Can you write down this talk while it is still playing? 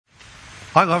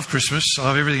I love Christmas. I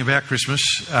love everything about Christmas.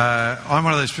 I'm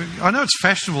one of those people. I know it's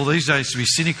fashionable these days to be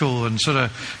cynical and sort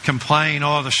of complain,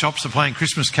 the shops are playing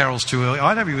Christmas carols too early.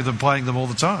 I'm happy with them playing them all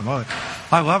the time.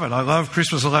 I love it. I love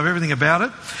Christmas. I love everything about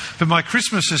it. But my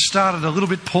Christmas has started a little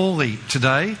bit poorly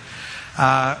today.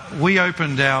 We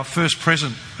opened our first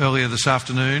present earlier this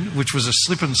afternoon, which was a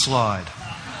slip and slide.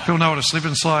 People know what a slip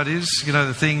and slide is, you know,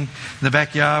 the thing in the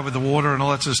backyard with the water and all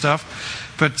that sort of stuff.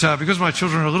 But because my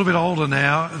children are a little bit older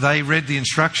now, they read the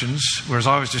instructions, whereas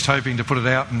I was just hoping to put it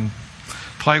out and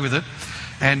play with it.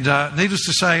 And needless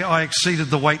to say, I exceeded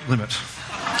the weight limit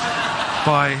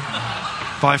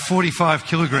by 45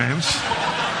 kilograms,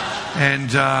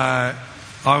 and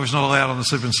I was not allowed on the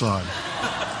slip and slide.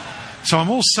 So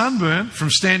I'm all sunburnt from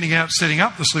standing out setting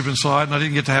up the slip and slide, and I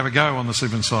didn't get to have a go on the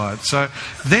slip and slide. So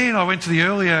then I went to the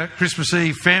earlier Christmas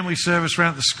Eve family service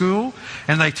around at the school,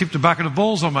 and they tipped a bucket of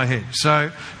balls on my head.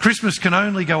 So Christmas can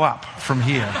only go up from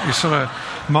here, is sort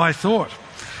of my thought.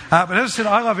 But as I said,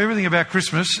 I love everything about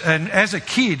Christmas, and as a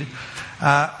kid,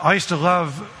 I used to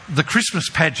love the Christmas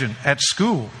pageant at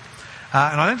school.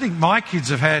 And I don't think my kids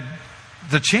have had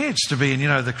the chance to be in,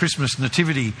 the Christmas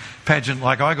nativity pageant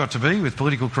like I got to be with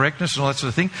political correctness and all that sort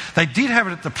of thing. They did have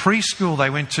it at the preschool they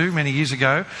went to many years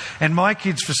ago, and my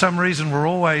kids for some reason were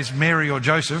always Mary or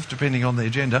Joseph, depending on their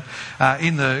gender,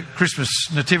 in the Christmas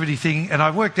nativity thing. And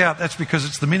I worked out that's because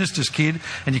it's the minister's kid,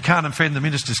 and you can't offend the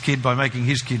minister's kid by making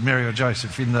his kid Mary or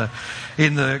Joseph in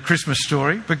the Christmas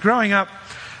story. But growing up,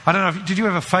 I don't know, did you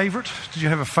have a favourite? Did you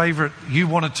have a favourite you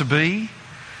wanted to be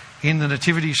in the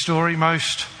nativity story?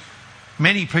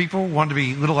 Many people want to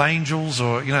be little angels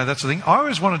or, that sort of thing. I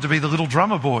always wanted to be the little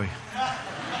drummer boy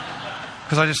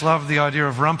because I just loved the idea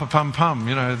of rumpa-pum-pum,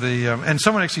 and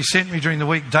someone actually sent me during the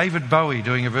week David Bowie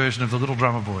doing a version of the little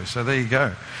drummer boy. So there you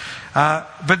go.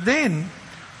 But then,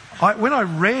 when I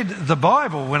read the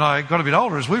Bible, when I got a bit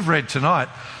older, as we've read tonight,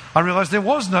 I realised there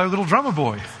was no little drummer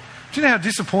boy. Do you know how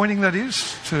disappointing that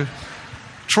is?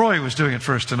 Troy was doing it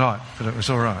for us tonight, but it was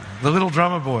all right. The little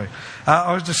drummer boy.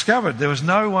 I was discovered there was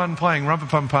no one playing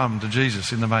rumpa-pum-pum to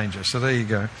Jesus in the manger. So there you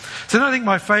go. So then I think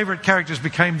my favourite characters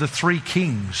became the three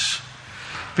kings.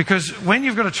 Because when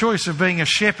you've got a choice of being a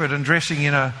shepherd and dressing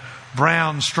in a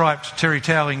brown striped terry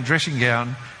toweling dressing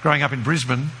gown growing up in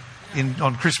Brisbane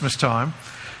on Christmas time,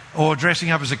 or dressing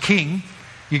up as a king,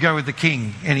 you go with the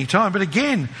king any time. But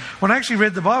again, when I actually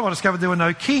read the Bible, I discovered there were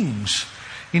no kings.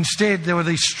 Instead, there were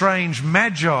these strange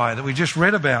magi that we just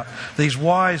read about, these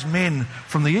wise men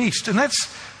from the east. And that's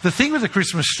the thing with the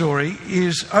Christmas story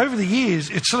is over the years,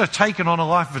 it's sort of taken on a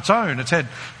life of its own. It's had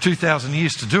 2,000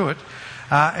 years to do it.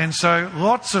 And so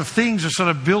lots of things are sort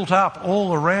of built up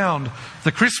all around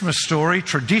the Christmas story,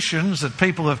 traditions that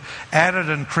people have added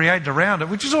and created around it,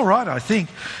 which is all right, I think.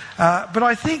 But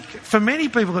I think for many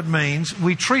people it means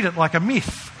we treat it like a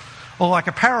myth or like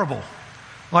a parable,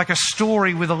 like a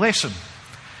story with a lesson.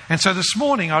 And so this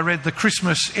morning I read the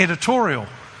Christmas editorial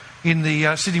in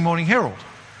the Sydney Morning Herald.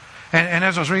 And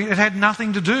as I was reading, it had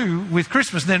nothing to do with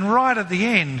Christmas. And then right at the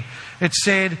end, it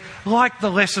said, like the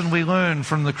lesson we learn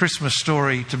from the Christmas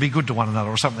story to be good to one another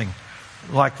or something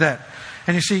like that.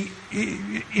 And you see,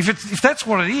 if that's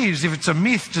what it is, if it's a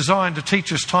myth designed to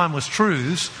teach us timeless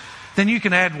truths, then you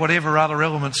can add whatever other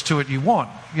elements to it you want,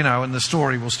 and the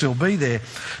story will still be there.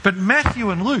 But Matthew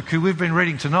and Luke, who we've been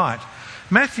reading tonight,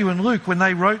 Matthew and Luke, when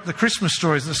they wrote the Christmas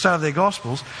stories at the start of their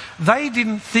Gospels, they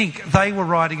didn't think they were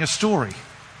writing a story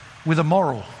with a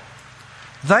moral.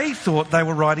 They thought they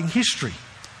were writing history.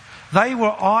 They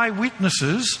were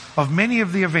eyewitnesses of many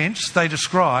of the events they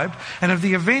described, and of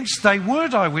the events they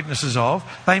weren't eyewitnesses of,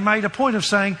 they made a point of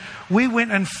saying, we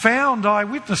went and found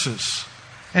eyewitnesses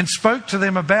and spoke to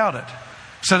them about it,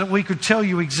 so that we could tell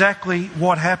you exactly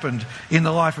what happened in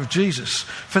the life of Jesus.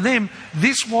 For them,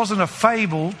 this wasn't a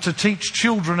fable to teach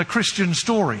children a Christian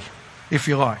story, if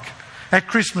you like. At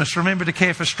Christmas, remember to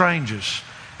care for strangers.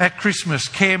 At Christmas,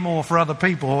 care more for other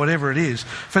people, or whatever it is.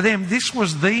 For them, this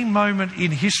was the moment in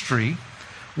history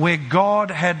where God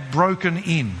had broken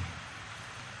in.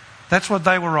 That's what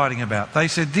they were writing about. They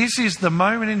said, this is the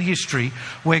moment in history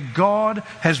where God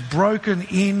has broken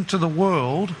into the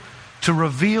world to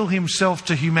reveal himself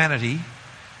to humanity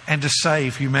and to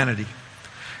save humanity.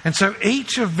 And so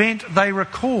each event they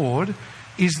record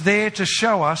is there to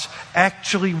show us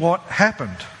actually what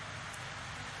happened.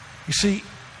 You see,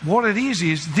 what it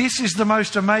is this is the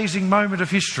most amazing moment of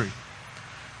history,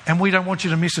 and we don't want you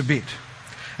to miss a bit.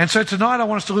 And so tonight I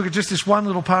want us to look at just this one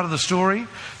little part of the story,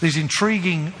 these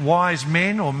intriguing wise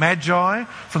men or magi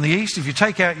from the east. If you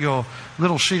take out your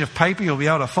little sheet of paper, you'll be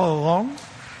able to follow along.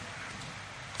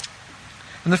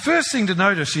 And the first thing to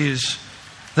notice is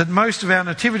that most of our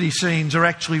nativity scenes are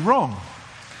actually wrong.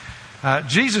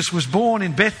 Jesus was born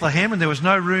in Bethlehem, and there was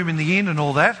no room in the inn and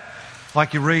all that,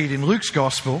 like you read in Luke's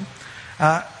Gospel.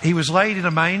 He was laid in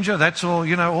a manger, that's all,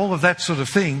 all of that sort of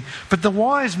thing. But the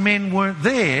wise men weren't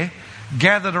there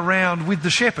gathered around with the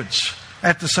shepherds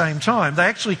at the same time. They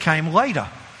actually came later.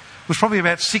 It was probably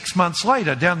about 6 months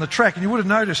later down the track. And you would have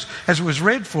noticed, as it was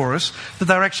read for us, that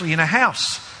they were actually in a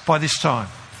house by this time.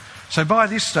 So by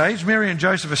this stage, Mary and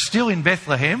Joseph are still in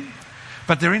Bethlehem,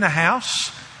 but they're in a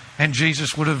house, and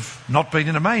Jesus would have not been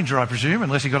in a manger, I presume,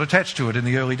 unless he got attached to it in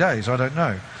the early days. I don't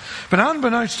know. But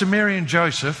unbeknownst to Mary and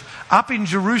Joseph, up in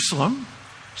Jerusalem,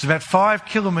 it's about 5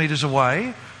 kilometres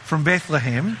away from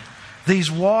Bethlehem,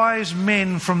 these wise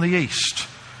men from the east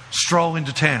stroll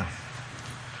into town.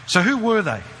 So who were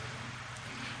they?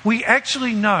 We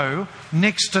actually know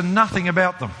next to nothing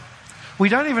about them. We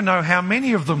don't even know how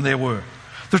many of them there were.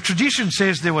 The tradition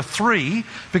says there were 3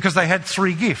 because they had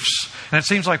 3 gifts. And it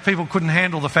seems like people couldn't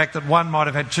handle the fact that one might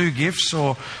have had 2 gifts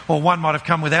or one might have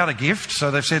come without a gift.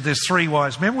 So they've said there's 3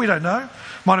 wise men. We don't know.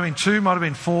 Might have been 2, might have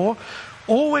been 4.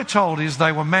 All we're told is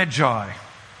they were magi,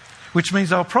 which means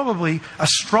they were probably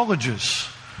astrologers,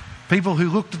 people who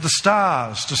looked at the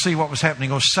stars to see what was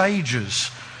happening, or sages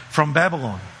from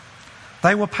Babylon.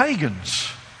 They were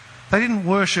pagans. They didn't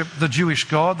worship the Jewish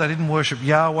God. They didn't worship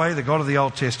Yahweh, the God of the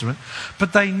Old Testament.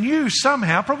 But they knew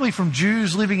somehow, probably from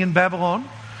Jews living in Babylon,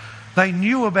 they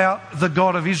knew about the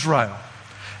God of Israel.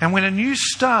 And when a new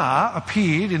star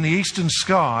appeared in the eastern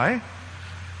sky,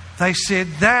 they said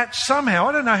that somehow,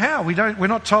 I don't know how, we're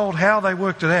not told how they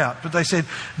worked it out, but they said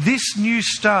this new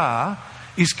star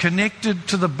is connected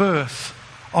to the birth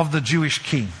of the Jewish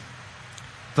king,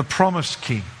 the promised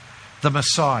king, the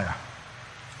Messiah.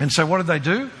 And so what did they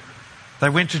do? They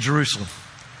went to Jerusalem,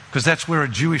 because that's where a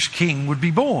Jewish king would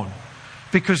be born,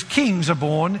 because kings are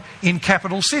born in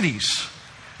capital cities.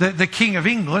 The King of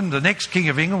England, the next King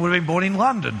of England, would have been born in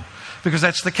London, because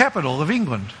that's the capital of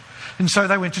England. And so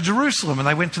they went to Jerusalem, and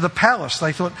they went to the palace.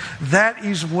 They thought that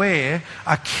is where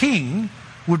a king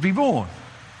would be born.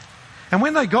 And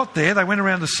when they got there, they went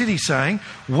around the city saying,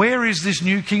 where is this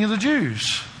new king of the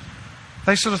Jews?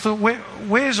 They sort of thought,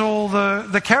 where's all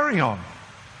the carry-on?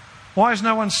 Why is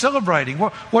no one celebrating?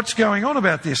 What's going on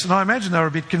about this? And I imagine they were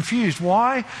a bit confused.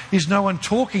 Why is no one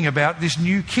talking about this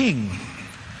new king?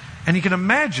 And you can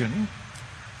imagine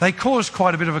they caused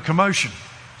quite a bit of a commotion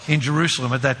in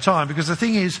Jerusalem at that time, because the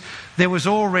thing is, there was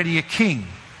already a king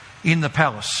in the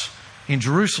palace in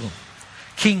Jerusalem.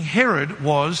 King Herod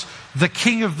was the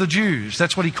king of the Jews.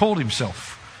 That's what he called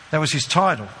himself. That was his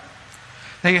title.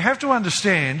 Now you have to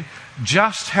understand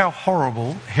just how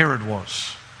horrible Herod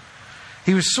was.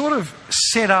 He was sort of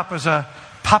set up as a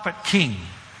puppet king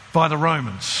by the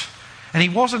Romans. And he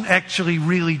wasn't actually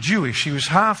really Jewish. He was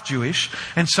half Jewish.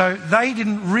 And so they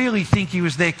didn't really think he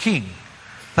was their king.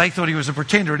 They thought he was a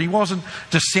pretender, and he wasn't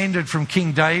descended from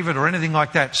King David or anything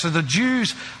like that. So the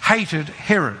Jews hated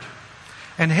Herod.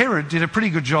 And Herod did a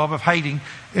pretty good job of hating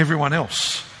everyone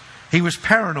else. He was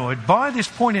paranoid. By this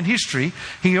point in history,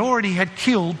 he already had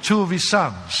killed 2 of his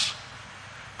sons.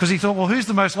 Because he thought, well, who's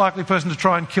the most likely person to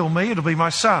try and kill me? It'll be my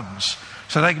sons,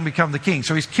 so they can become the king.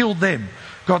 So he's killed them,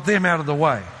 got them out of the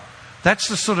way. That's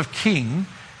the sort of king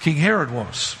King Herod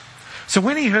was. So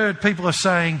when he heard people are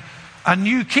saying, a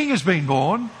new king has been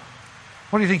born,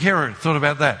 what do you think Herod thought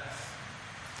about that?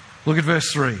 Look at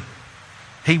verse 3.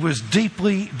 He was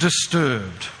deeply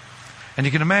disturbed. And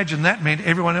you can imagine that meant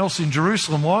everyone else in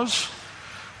Jerusalem was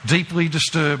deeply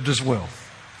disturbed as well.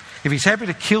 If he's happy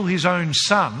to kill his own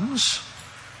sons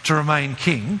to remain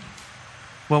king,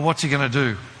 well, what's he going to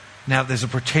do now that there's a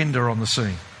pretender on the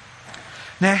scene?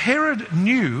 Now, Herod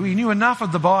knew enough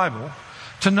of the Bible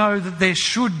to know that there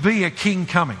should be a king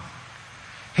coming.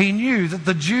 He knew that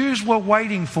the Jews were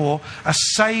waiting for a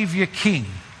saviour king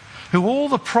who all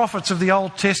the prophets of the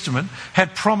Old Testament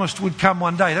had promised would come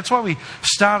one day. That's why we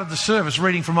started the service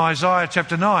reading from Isaiah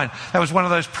chapter 9. That was one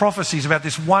of those prophecies about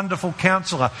this wonderful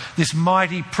counselor, this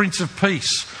mighty Prince of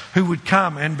Peace, who would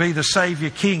come and be the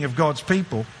saviour king of God's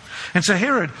people. And so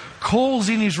Herod calls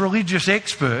in his religious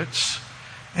experts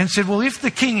and said, well, if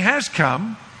the king has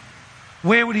come,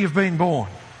 where would he have been born?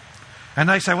 And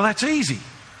they say, well, that's easy.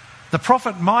 The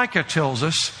prophet Micah tells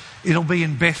us it'll be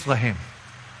in Bethlehem,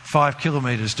 5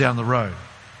 kilometres down the road.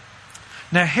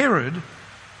 Now, Herod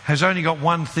has only got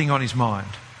one thing on his mind: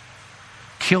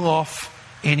 kill off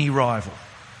any rival.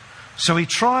 So he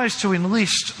tries to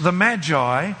enlist the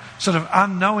Magi, sort of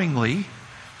unknowingly,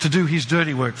 to do his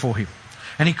dirty work for him.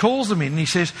 And he calls them in and he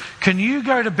says, can you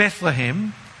go to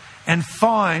Bethlehem and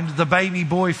find the baby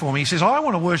boy for me? He says, I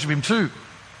want to worship him too.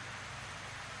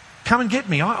 Come and get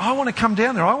me. I want to come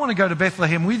down there. I want to go to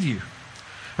Bethlehem with you.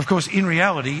 Of course, in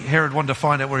reality, Herod wanted to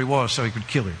find out where he was so he could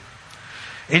kill him.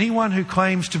 Anyone who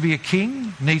claims to be a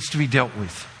king needs to be dealt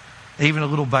with, even a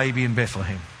little baby in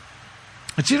Bethlehem.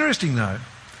 It's interesting, though.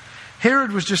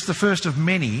 Herod was just the first of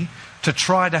many to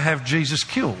try to have Jesus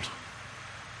killed.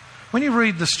 When you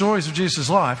read the stories of Jesus'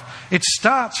 life, it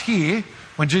starts here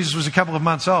when Jesus was a couple of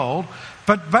months old,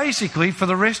 but basically for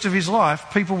the rest of his life,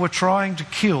 people were trying to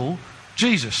kill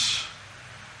Jesus.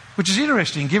 Which is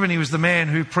interesting, given he was the man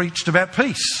who preached about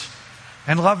peace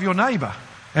and love your neighbour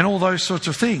and all those sorts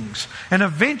of things. And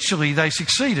eventually they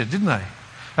succeeded, didn't they?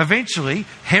 Eventually,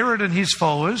 Herod and his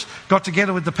followers got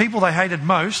together with the people they hated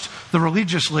most, the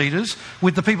religious leaders,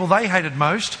 with the people they hated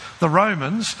most, the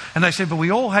Romans, and they said, but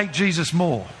we all hate Jesus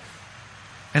more.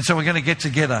 And so we're going to get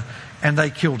together, and they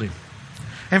killed him.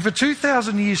 And for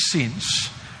 2,000 years since,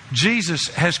 Jesus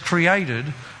has created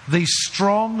these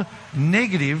strong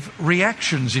negative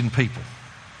reactions in people.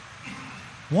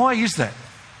 Why is that,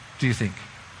 do you think?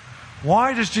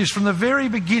 Why does Jesus, from the very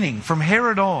beginning, from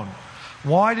Herod on,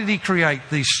 why did he create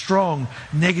these strong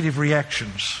negative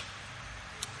reactions?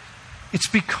 It's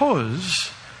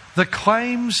because the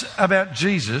claims about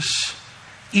Jesus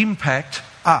impact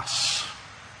us.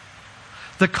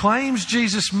 The claims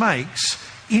Jesus makes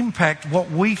impact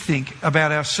what we think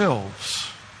about ourselves.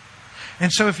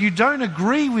 And so if you don't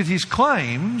agree with his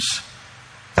claims,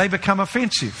 they become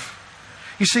offensive.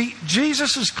 You see,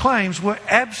 Jesus' claims were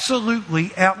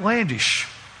absolutely outlandish.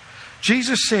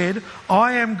 Jesus said,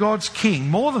 I am God's king.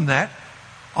 More than that,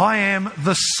 I am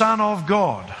the Son of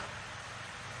God.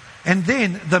 And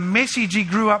then the message he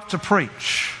grew up to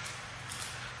preach,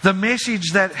 the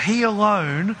message that he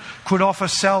alone could offer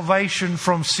salvation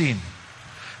from sin,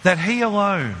 that he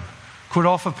alone could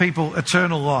offer people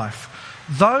eternal life.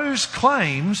 Those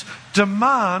claims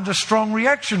demand a strong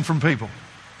reaction from people.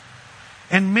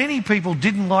 And many people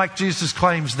didn't like Jesus'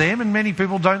 claims then, and many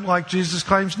people don't like Jesus'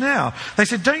 claims now. They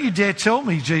said, don't you dare tell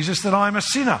me, Jesus, that I'm a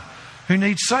sinner who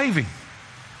needs saving.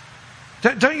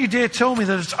 Don't you dare tell me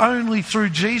that it's only through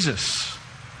Jesus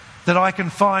that I can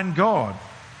find God.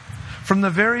 From the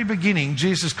very beginning,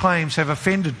 Jesus' claims have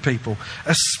offended people,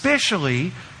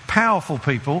 especially powerful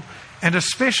people and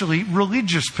especially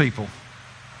religious people.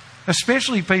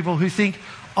 Especially people who think,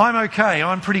 I'm okay,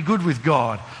 I'm pretty good with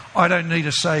God, I don't need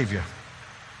a saviour.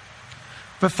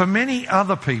 But for many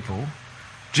other people,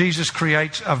 Jesus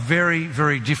creates a very,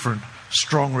 very different,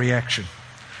 strong reaction.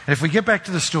 And if we get back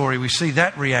to the story, we see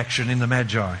that reaction in the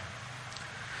Magi.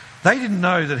 They didn't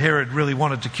know that Herod really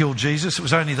wanted to kill Jesus. It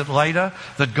was only that later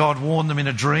that God warned them in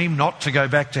a dream not to go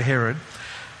back to Herod.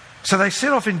 So they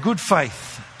set off in good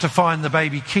faith to find the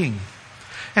baby king.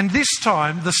 And this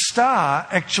time, the star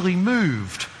actually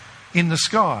moved in the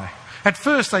sky. At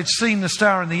first, they'd seen the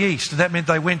star in the east, and that meant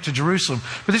they went to Jerusalem.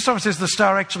 But this time it says the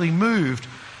star actually moved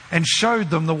and showed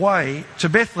them the way to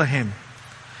Bethlehem.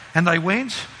 And they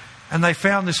went and they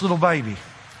found this little baby.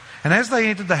 And as they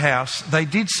entered the house, they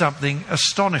did something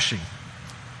astonishing.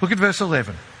 Look at verse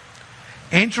 11.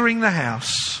 Entering the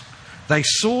house, they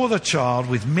saw the child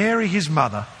with Mary his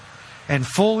mother, and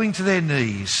falling to their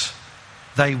knees,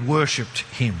 they worshipped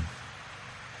him.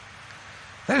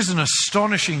 That is an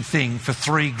astonishing thing for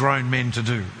three grown men to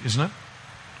do, isn't it?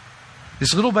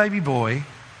 This little baby boy,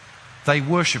 they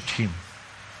worshipped him.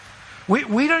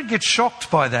 We don't get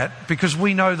shocked by that because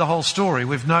we know the whole story.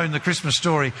 We've known the Christmas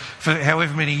story for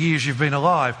however many years you've been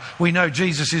alive. We know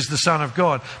Jesus is the Son of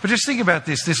God. But just think about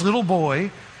this. This little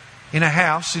boy in a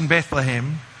house in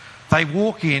Bethlehem, they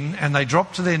walk in and they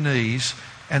drop to their knees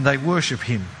and they worship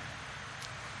him.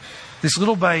 This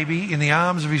little baby in the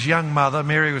arms of his young mother,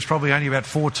 Mary was probably only about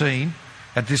 14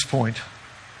 at this point,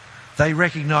 they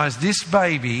recognise this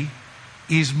baby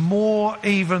is more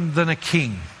even than a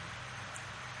king.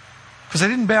 Because they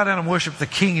didn't bow down and worship the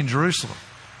king in Jerusalem.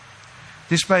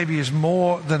 This baby is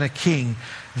more than a king.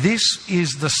 This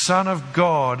is the Son of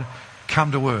God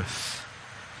come to earth.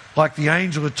 Like the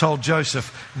angel had told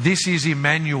Joseph, this is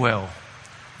Emmanuel,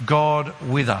 God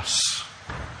with us.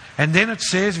 And then it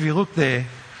says, if you look there,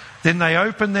 then they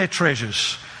opened their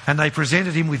treasures and they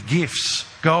presented him with gifts,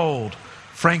 gold,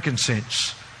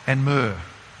 frankincense and myrrh.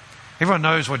 Everyone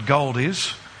knows what gold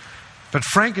is. But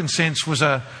frankincense was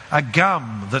a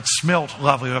gum that smelt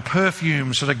lovely, a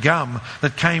perfume sort of gum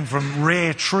that came from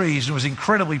rare trees and was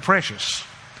incredibly precious.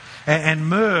 And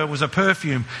myrrh was a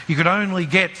perfume you could only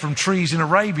get from trees in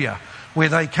Arabia where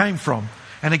they came from.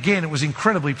 And again, it was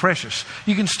incredibly precious.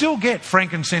 You can still get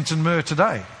frankincense and myrrh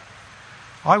today.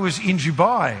 I was in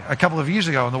Dubai a couple of years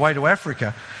ago on the way to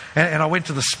Africa, and I went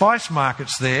to the spice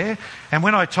markets there, and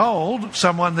when I told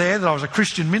someone there that I was a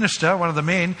Christian minister, one of the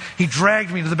men, he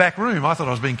dragged me to the back room. I thought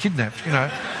I was being kidnapped, you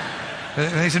know.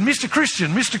 And he said, Mr.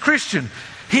 Christian,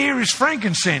 here is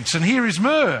frankincense and here is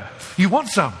myrrh. You want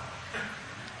some?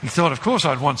 He thought, of course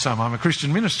I'd want some. I'm a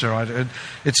Christian minister.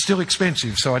 It's still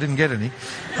expensive, so I didn't get any.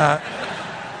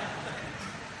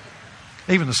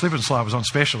 Even the slip and slide was on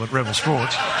special at Rebel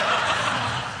Sports.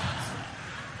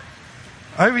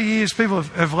 Over years, people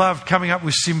have loved coming up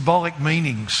with symbolic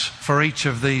meanings for each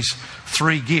of these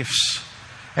three gifts.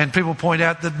 And people point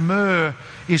out that myrrh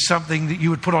is something that you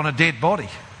would put on a dead body.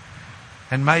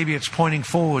 And maybe it's pointing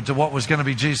forward to what was going to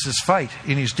be Jesus' fate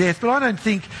in his death. But I don't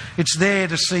think it's there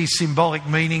to see symbolic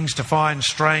meanings, to find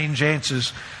strange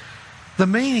answers. The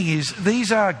meaning is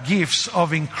these are gifts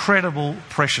of incredible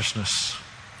preciousness.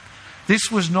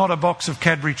 This was not a box of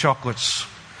Cadbury chocolates.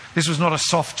 This was not a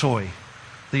soft toy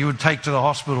that you would take to the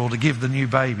hospital to give the new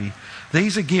baby.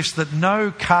 These are gifts that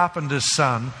no carpenter's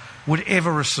son would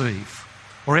ever receive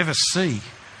or ever see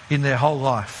in their whole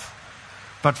life.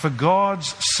 But for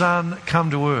God's Son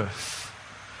come to earth,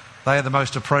 they are the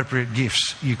most appropriate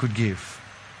gifts you could give.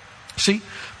 See,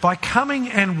 by coming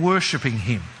and worshipping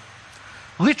him,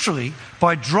 literally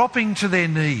by dropping to their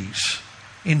knees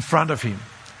in front of him,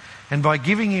 and by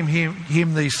giving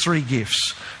him these three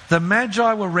gifts, the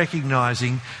Magi were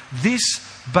recognising this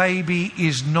baby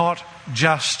is not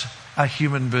just a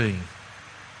human being.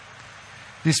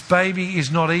 This baby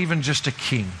is not even just a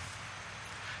king.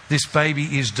 This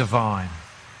baby is divine.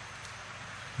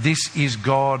 This is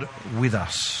God with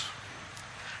us.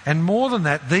 And more than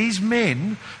that, these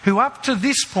men, who up to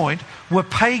this point were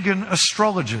pagan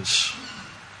astrologers.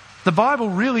 The Bible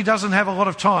really doesn't have a lot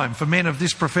of time for men of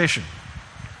this profession.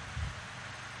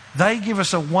 They give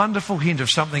us a wonderful hint of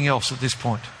something else at this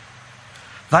point.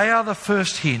 They are the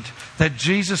first hint that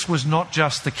Jesus was not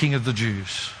just the King of the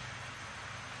Jews.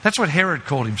 That's what Herod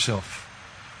called himself.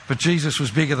 But Jesus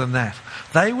was bigger than that.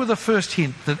 They were the first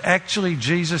hint that actually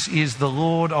Jesus is the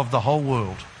Lord of the whole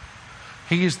world.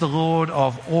 He is the Lord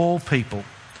of all people.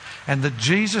 And that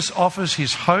Jesus offers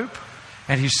his hope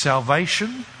and his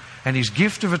salvation and his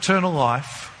gift of eternal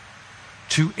life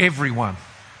to everyone.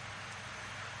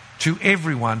 To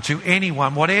everyone, to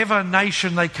anyone, whatever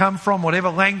nation they come from, whatever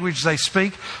language they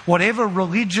speak, whatever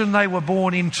religion they were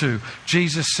born into,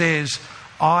 Jesus says,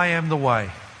 I am the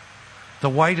way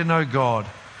to know God,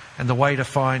 and the way to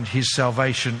find his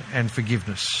salvation and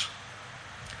forgiveness.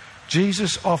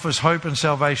 Jesus offers hope and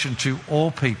salvation to all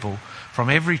people,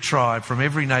 from every tribe, from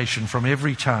every nation, from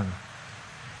every tongue,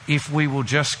 if we will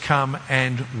just come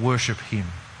and worship him.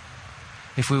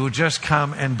 If we will just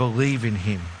come and believe in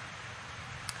him.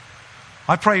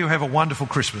 I pray you have a wonderful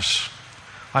Christmas.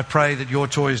 I pray that your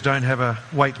toys don't have a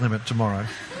weight limit tomorrow.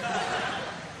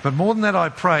 But more than that, I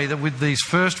pray that with these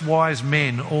first wise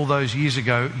men all those years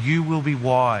ago, you will be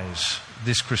wise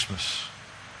this Christmas.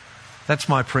 That's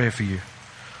my prayer for you.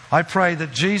 I pray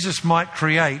that Jesus might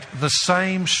create the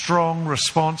same strong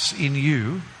response in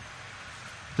you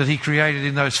that he created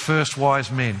in those first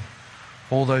wise men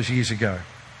all those years ago.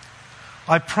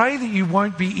 I pray that you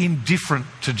won't be indifferent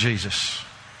to Jesus.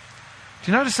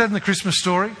 Do you notice that in the Christmas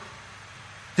story?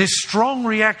 There's strong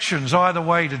reactions either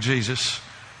way to Jesus.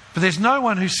 But there's no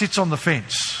one who sits on the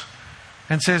fence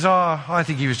and says, oh, I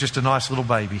think he was just a nice little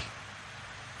baby.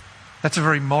 That's a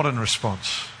very modern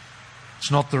response. It's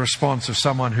not the response of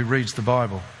someone who reads the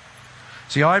Bible.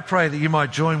 See, I pray that you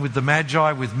might join with the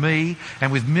Magi, with me,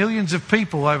 and with millions of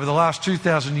people over the last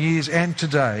 2,000 years and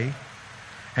today,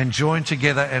 and join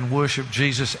together and worship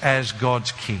Jesus as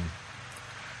God's King.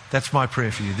 That's my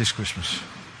prayer for you this Christmas.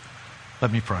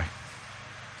 Let me pray.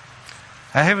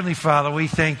 Our Heavenly Father, we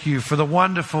thank you for the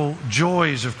wonderful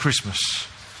joys of Christmas.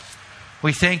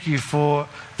 We thank you for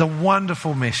the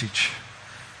wonderful message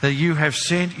that you have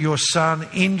sent your Son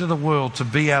into the world to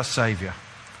be our Saviour.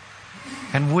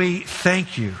 And we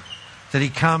thank you that he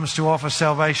comes to offer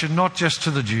salvation not just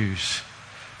to the Jews,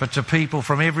 but to people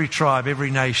from every tribe,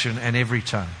 every nation and every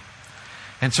tongue.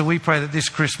 And so we pray that this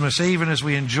Christmas, even as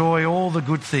we enjoy all the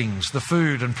good things, the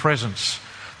food and presents,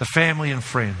 the family and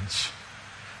friends,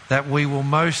 that we will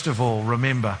most of all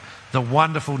remember the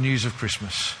wonderful news of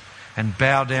Christmas and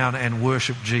bow down and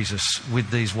worship Jesus with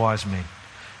these wise men.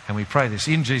 And we pray this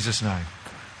in Jesus' name.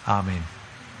 Amen.